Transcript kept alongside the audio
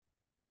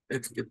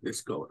Let's get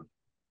this going.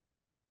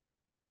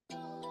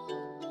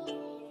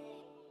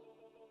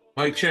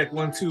 Mic check,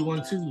 1 2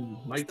 1 2.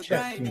 Mic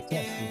check.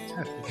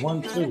 Fantastic.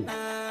 1 2.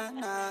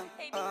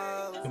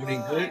 Coming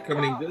in good.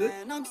 Coming in good.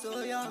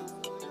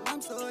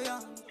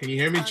 Can you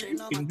hear me, Chief?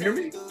 Can you hear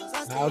me?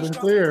 Loud and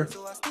clear.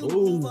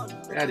 Oh,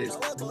 that is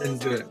coming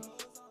good.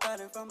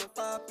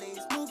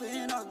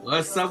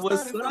 What's up?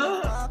 What's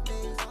up?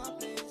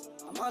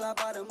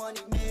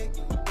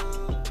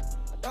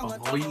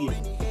 Oh yeah.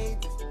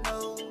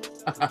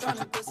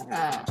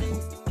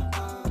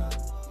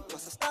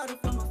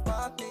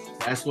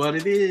 That's what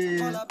it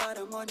is. Look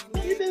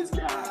at this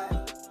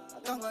guy.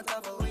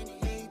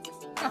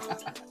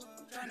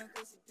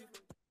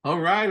 All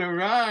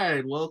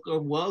right.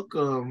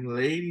 Welcome,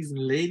 ladies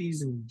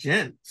and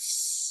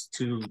gents,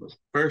 to the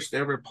first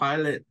ever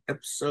pilot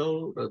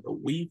episode of the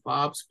We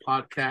Fobs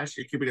podcast.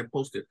 You're keeping it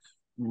posted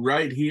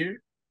right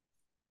here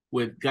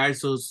with Guy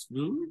So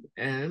Smooth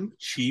and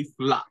Chief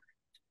Lock.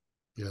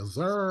 Yes,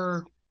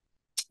 sir.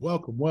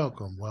 Welcome.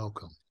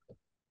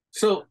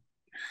 So,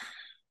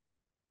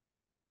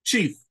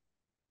 Chief,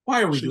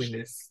 why are we doing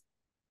this?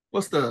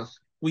 What's the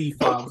We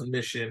Fobs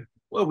mission?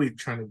 What are we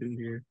trying to do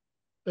here?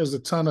 There's a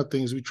ton of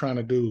things we're trying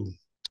to do.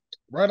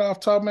 Right off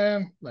top,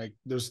 man, like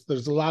there's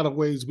a lot of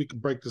ways we can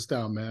break this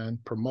down, man.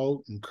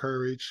 Promote,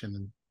 encourage,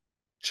 and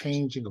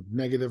changing of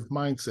negative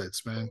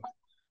mindsets, man.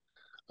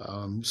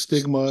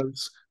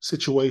 Stigmas,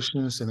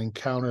 situations, and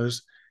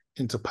encounters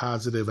into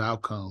positive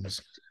outcomes.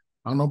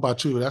 I don't know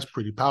about you, but that's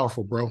pretty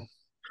powerful, bro.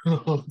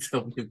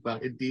 Tell me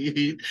about it,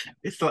 dude.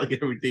 It's like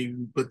everything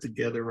we put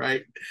together,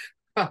 right?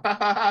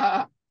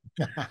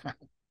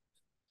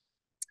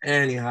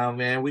 Anyhow,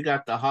 man, we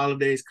got the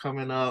holidays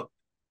coming up.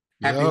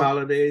 Happy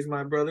holidays,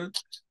 my brother.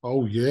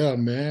 Oh, yeah,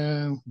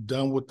 man.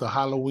 Done with the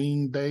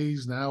Halloween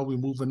days. Now we're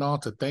moving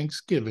on to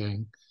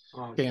Thanksgiving.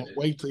 Can't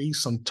wait to eat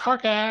some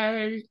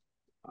turkey.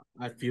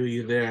 I feel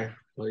you there.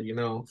 But, you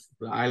know,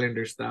 the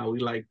Islander style,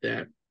 we like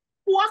that.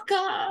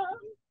 Waka!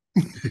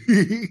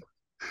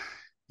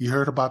 You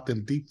heard about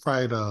them deep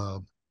fried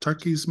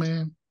turkeys,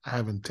 man? I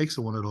haven't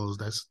tasted one of those.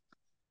 That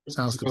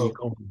sounds to be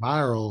going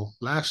viral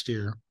last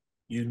year.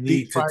 You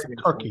need to taste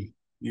turkey. One.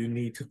 You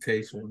need to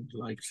taste one.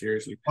 Like,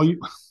 seriously.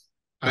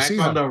 Back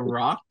on the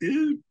Rock,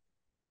 dude,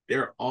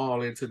 they're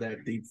all into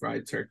that deep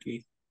fried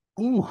turkey.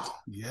 Ooh,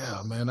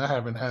 yeah, man. I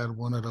haven't had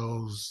one of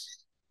those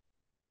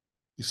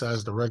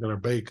besides the regular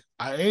bake.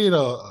 I ate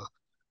a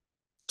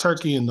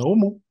turkey in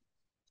Nomu,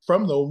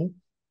 from Nomu.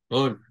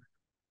 Oh,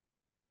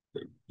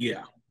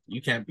 yeah.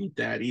 You can't beat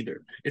that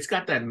either. It's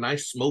got that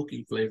nice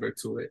smoky flavor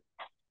to it.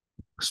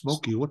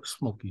 Smoky? What's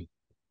smoky?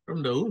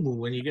 From the Umu,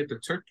 when you get the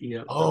turkey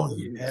up. Oh,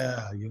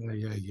 yeah.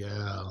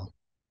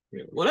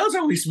 What else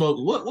are we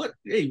smoking? What?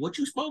 Hey, what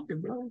you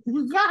smoking, bro?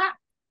 Who's that?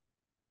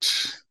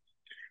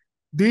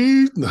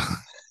 Dude.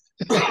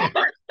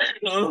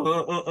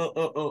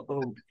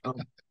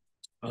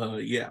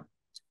 Yeah.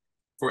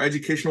 For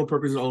educational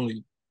purposes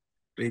only,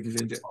 ladies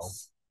and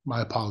gents.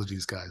 My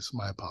apologies, guys.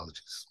 My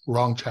apologies.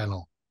 Wrong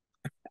channel.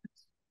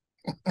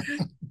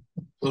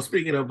 Well,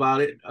 speaking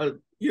about it,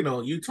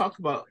 you talked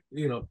about,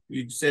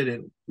 you said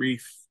in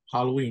brief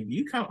Halloween. Do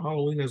you count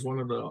Halloween as one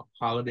of the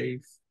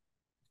holidays?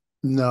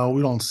 No,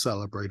 we don't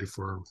celebrate it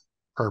for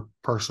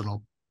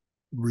personal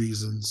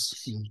reasons.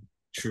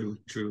 True.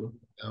 You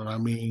know what I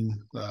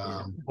mean?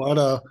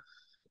 But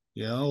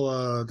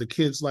the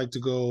kids like to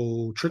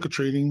go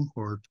trick-or-treating,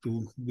 or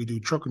we do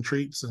trunk and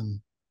treats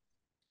and,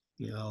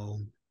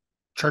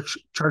 church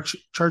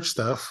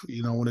stuff,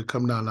 when it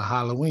comes down to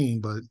Halloween,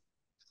 but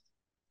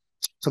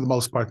for the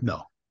most part,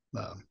 no.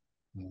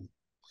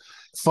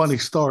 Funny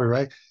story,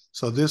 right?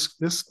 So this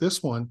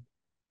one,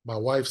 my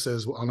wife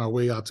says on our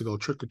way out to go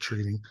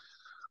trick-or-treating,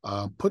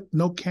 put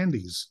no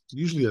candies.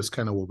 Usually that's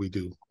kind of what we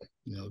do,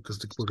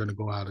 because we're going to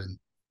go out, and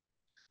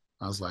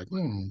I was like,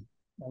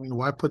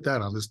 why put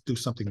that on? Let's do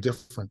something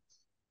different.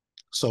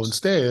 So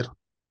instead,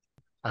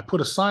 I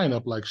put a sign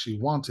up like she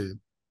wanted,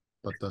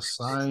 but the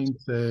sign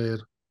said,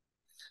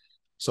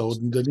 so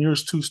the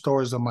nearest two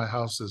stores on my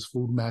house is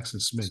Food Max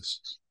and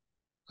Smith's.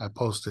 I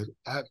posted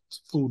at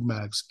Food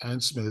Max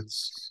and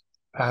Smith's,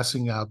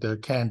 passing out their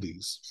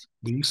candies.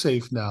 Be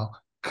safe now.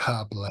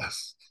 God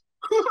bless.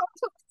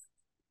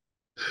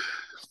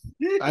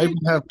 I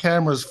even have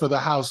cameras for the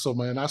house, so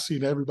man, I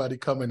seen everybody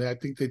coming. I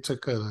think they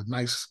took a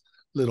nice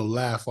little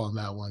laugh on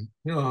that one.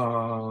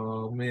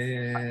 Oh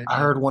man! I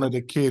heard one of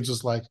the kids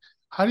was like,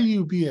 "How do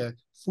you be at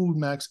Food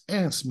Max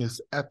and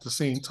Smith's at the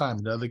same time?"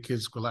 The other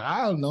kids were like,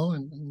 "I don't know,"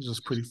 and it was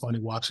just pretty funny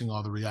watching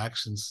all the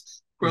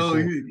reactions.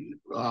 Bro,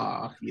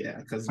 yeah,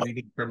 because we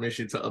need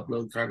permission to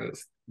upload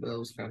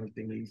those kind of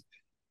things.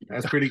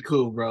 That's pretty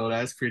cool, bro.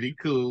 That's pretty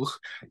cool.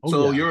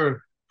 So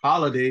your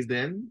holidays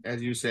then,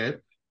 as you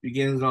said,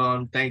 begins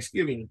on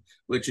Thanksgiving,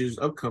 which is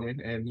upcoming,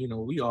 and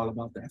we all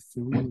about that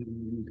food.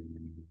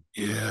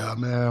 Yeah,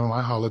 man,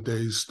 my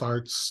holidays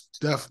starts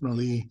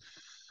definitely.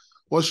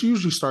 Well, she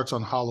usually starts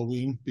on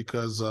Halloween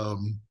because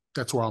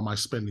that's where all my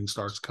spending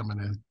starts coming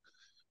in,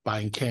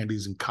 buying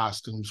candies and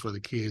costumes for the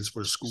kids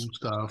for school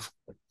stuff.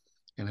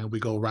 and then we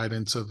go right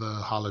into the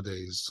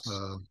holidays,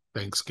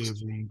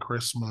 Thanksgiving,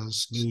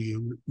 Christmas,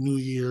 New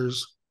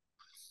Year's.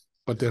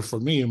 But then for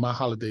me, my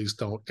holidays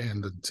don't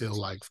end until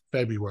like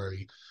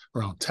February,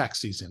 around tax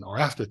season or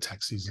after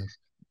tax season,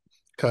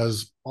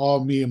 because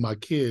all me and my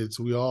kids,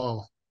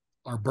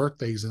 our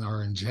birthdays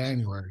are in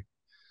January.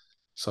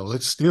 So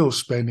it's still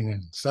spending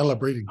and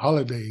celebrating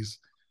holidays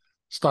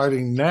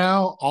starting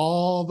now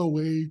all the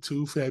way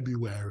to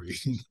February.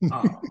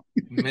 Oh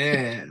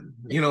man,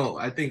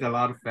 I think a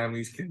lot of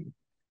families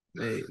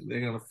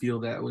they're gonna feel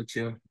that with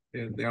you.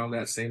 They're on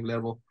that same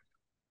level.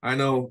 I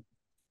know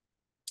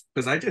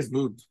because I just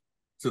moved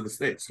to the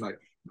States. Like,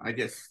 I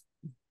guess,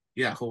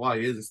 yeah,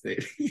 Hawaii is a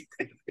state,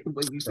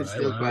 but you should Right,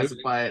 still right.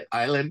 classify it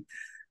island.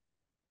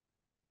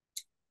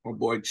 My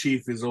boy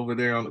Chief is over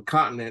there on the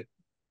continent,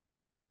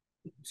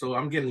 so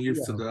I'm getting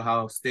used to Yeah.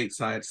 how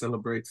stateside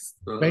celebrates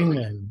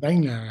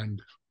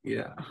Mainland.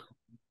 yeah,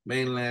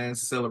 mainland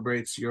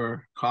celebrates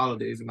your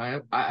holidays, and I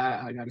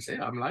gotta say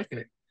I'm liking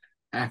it.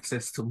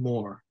 Access to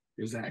more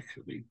is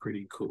actually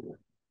pretty cool.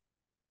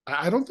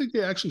 I don't think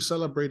they actually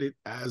celebrate it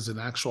as an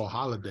actual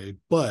holiday,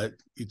 but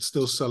it's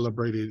still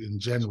celebrated in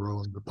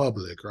general in the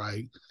public,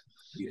 right?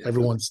 Yeah,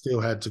 Everyone still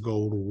had to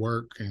go to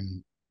work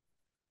and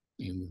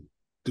do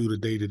the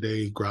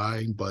day-to-day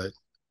grind, but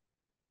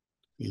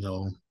you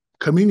know,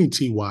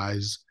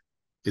 community-wise,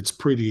 it's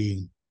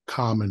pretty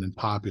common and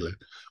popular.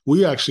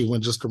 We actually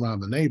went just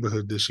around the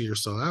neighborhood this year,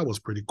 so that was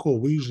pretty cool.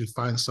 We usually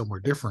find somewhere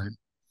different,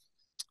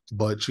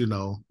 but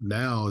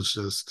now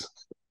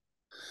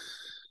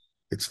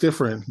it's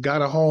different.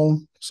 Got a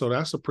home, so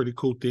that's a pretty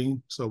cool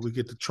thing. So we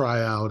get to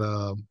try out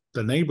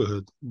the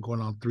neighborhood.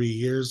 Going on 3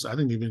 years. I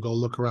didn't even go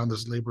look around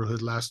this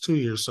neighborhood last 2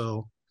 years.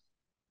 So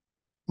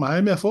my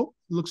MFO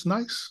looks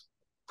nice,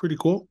 pretty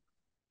cool.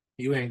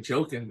 you ain't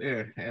joking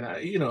there. And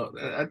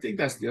I think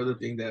that's the other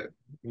thing that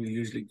we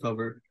usually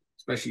cover,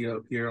 especially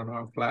up here on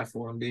our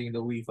platform, being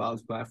the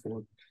WeFobs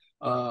platform.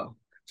 Uh,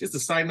 just a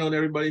side note,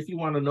 everybody, if you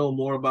want to know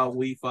more about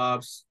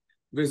WeFobs,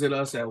 visit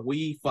us at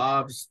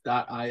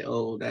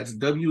wefobs.io. That's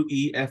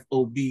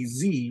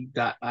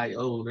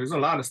WEFOBZ.io. There's a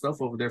lot of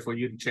stuff over there for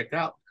you to check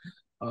out.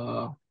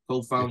 Yeah, check,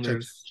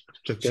 Co-founders,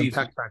 check them chief.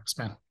 backpacks,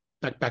 man.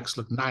 Backpacks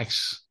look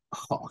nice.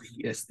 Oh,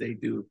 yes, they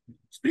do.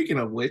 Speaking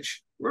of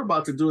which, we're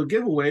about to do a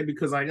giveaway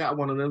because I got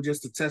one of them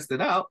just to test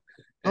it out.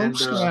 Oh, And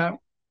snap.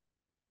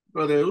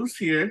 Brother Oos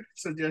here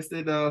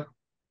suggested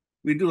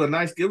we do a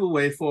nice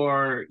giveaway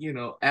for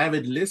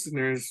avid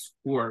listeners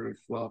who are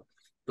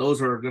those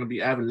who are going to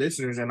be avid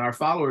listeners and our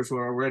followers who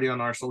are already on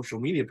our social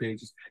media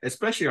pages,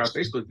 especially our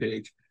Facebook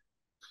page.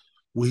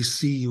 We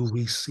see you.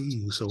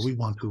 So we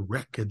want to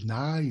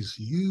recognize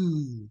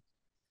you.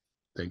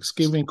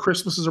 Thanksgiving,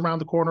 Christmas is around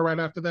the corner right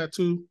after that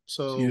too.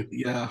 So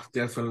Yeah,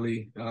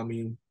 definitely. I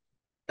mean,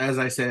 as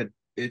I said,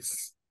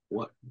 it's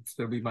going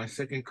to be my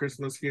second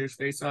Christmas here,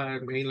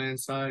 stateside, mainland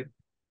side.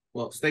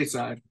 Well,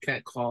 stateside,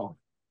 can't call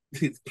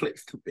this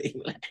place the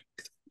mainland.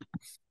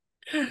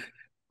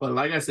 But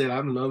like I said,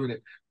 I'm loving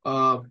it.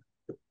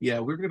 Yeah,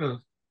 we're gonna,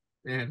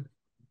 man,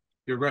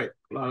 you're right.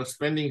 A lot of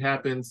spending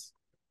happens.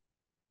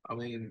 I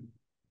mean,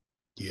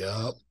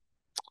 yep.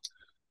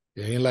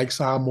 It ain't like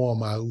Samoa,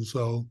 my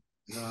Uso.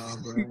 nah,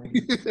 bro,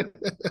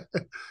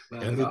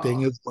 not at Everything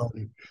all. is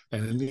money.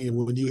 And then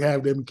when you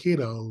have them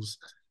kiddos,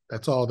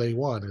 that's all they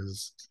want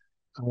is,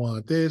 I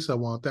want this, I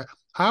want that.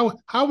 How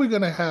are we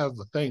gonna have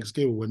a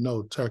Thanksgiving with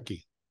no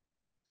turkey?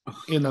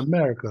 In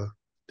America,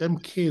 them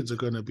kids are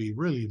gonna be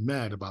really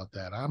mad about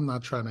that. I'm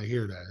not trying to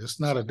hear that. It's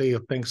not a day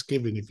of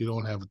Thanksgiving if you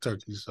don't have a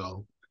turkey,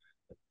 so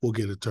we'll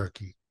get a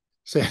turkey.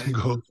 Same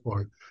goes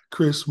for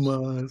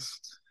Christmas,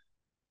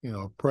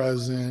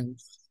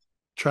 presents,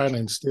 trying to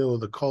instill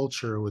the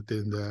culture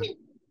within that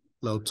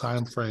low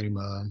time frame.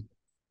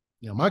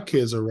 My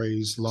kids are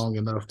raised long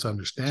enough to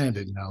understand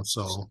it now,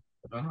 so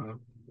Uh-huh.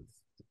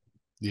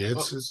 yeah, Well,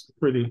 it's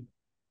pretty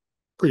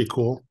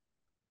cool.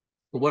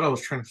 but what I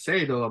was trying to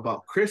say though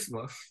about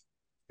Christmas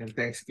and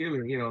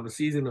Thanksgiving, the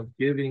season of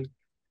giving,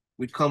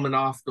 we coming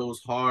off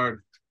those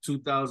hard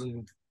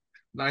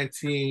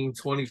 2019,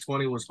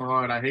 2020 was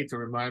hard. I hate to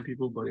remind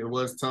people, but it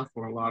was tough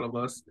for a lot of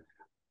us,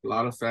 a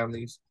lot of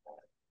families.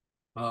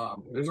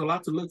 There's a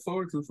lot to look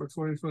forward to for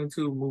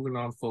 2022 moving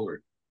on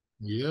forward.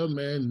 Yeah,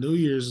 man. New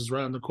Year's is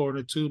around the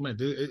corner too, man.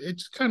 It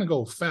just kind of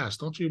go fast.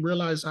 Don't you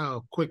realize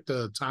how quick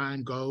the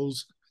time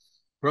goes?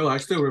 Bro, I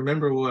still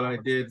remember what I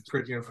did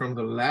freaking from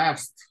the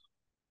last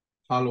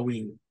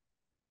Halloween.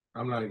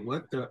 I'm like,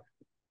 what the?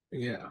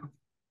 Yeah,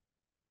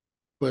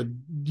 But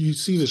you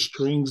see the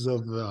strings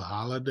of the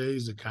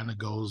holidays, it kind of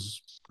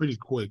goes pretty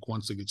quick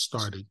once it gets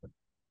started.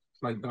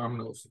 like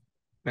dominoes.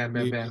 Bam,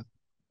 bam, Yeah, bam.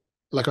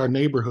 like our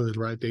neighborhood,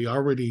 right? They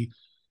already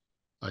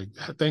like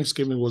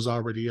Thanksgiving was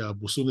already up.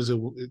 As soon as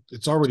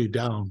it's already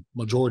down,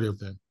 majority of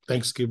them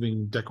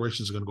Thanksgiving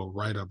decorations are gonna go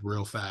right up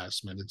real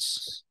fast, man.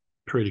 It's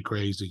pretty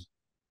crazy.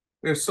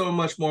 There's so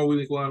much more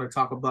we want to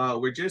talk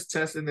about. We're just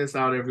testing this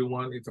out,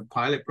 everyone. It's a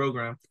pilot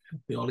program.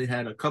 We only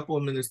had a couple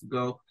of minutes to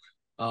go.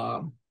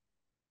 Um,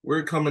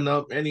 we're coming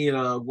up. Any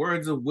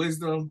words of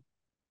wisdom?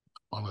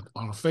 On a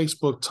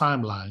Facebook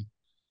timeline,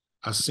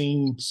 I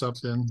seen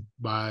something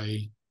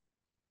by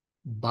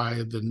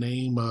the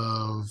name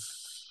of,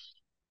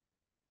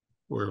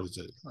 where was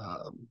it?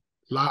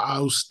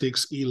 La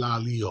Sticks Ila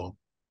Leo.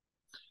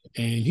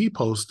 And he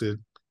posted,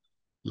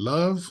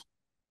 love,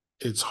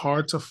 it's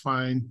hard to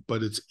find,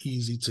 but it's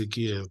easy to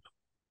give.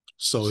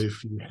 So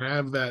if you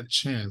have that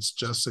chance,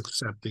 just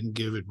accept and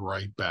give it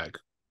right back.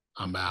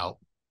 I'm out.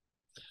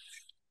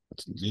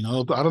 You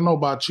know, I don't know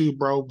about you,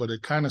 bro, but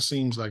it kind of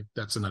seems like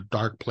that's in a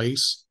dark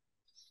place.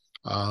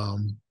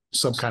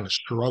 Some kind of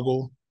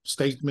struggle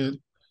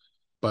statement,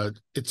 but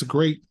it's a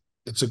great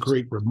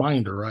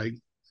reminder, right?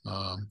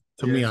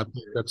 To me, I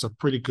think that's a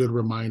pretty good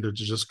reminder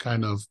to just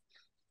kind of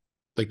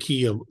the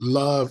key of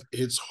love.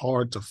 It's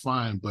hard to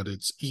find, but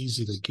it's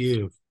easy to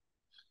give.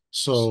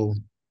 So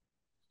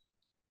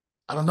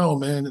I don't know,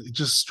 man. It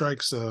just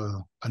strikes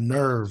a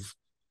nerve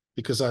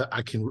because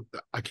I can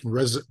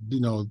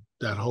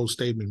that whole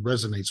statement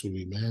resonates with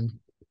me, man.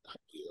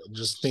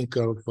 Just think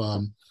of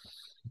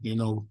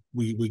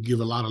we give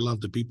a lot of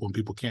love to people and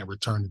people can't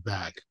return it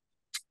back.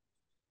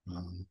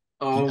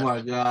 Oh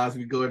my gosh,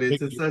 we going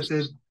into such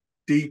a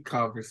deep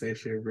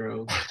conversation,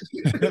 bro.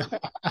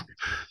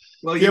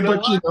 Well, you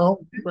know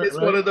it's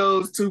one of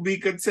those to be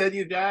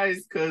continued,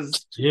 guys,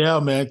 because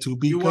man, to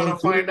be you want to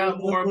find out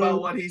more about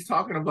what he's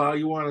talking about.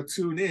 You want to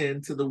tune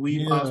in to the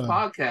We Boss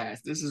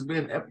podcast. This has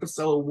been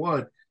episode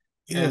 1.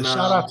 Yeah, and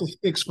shout out to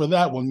Sticks for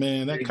that one,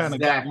 man. That kind of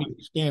got me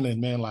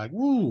standing, man. Like,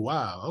 woo,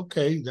 wow,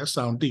 okay, that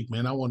sounds deep,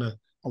 man. I want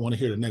to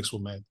hear the next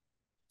one, man.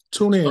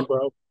 Tune in,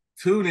 bro.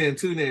 Tune in.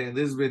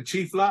 This has been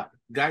Chief Lot,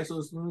 Guy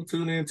So Smooth.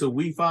 Tune in to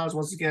WeFoss.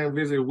 Once again,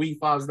 visit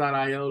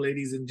wefoss.io,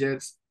 ladies and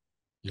gents.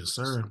 Yes,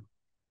 sir.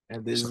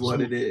 And this is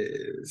what it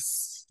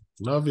is.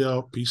 Love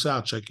y'all. Peace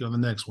out. Check you on the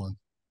next one.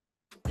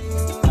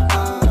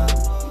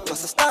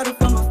 Because I started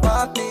from a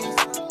far place.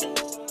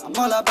 I'm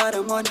all about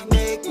the money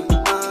making.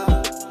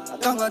 I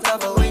don't got time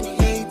for any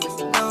haters.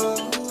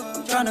 No,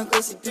 I'm trying to go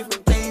see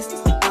different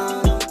places.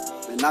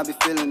 And I be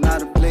feeling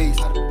out of place.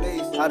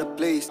 Out of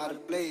place. I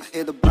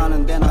hear the brown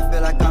and then I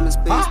feel like I'm in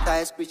space.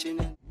 Tired screeching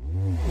in.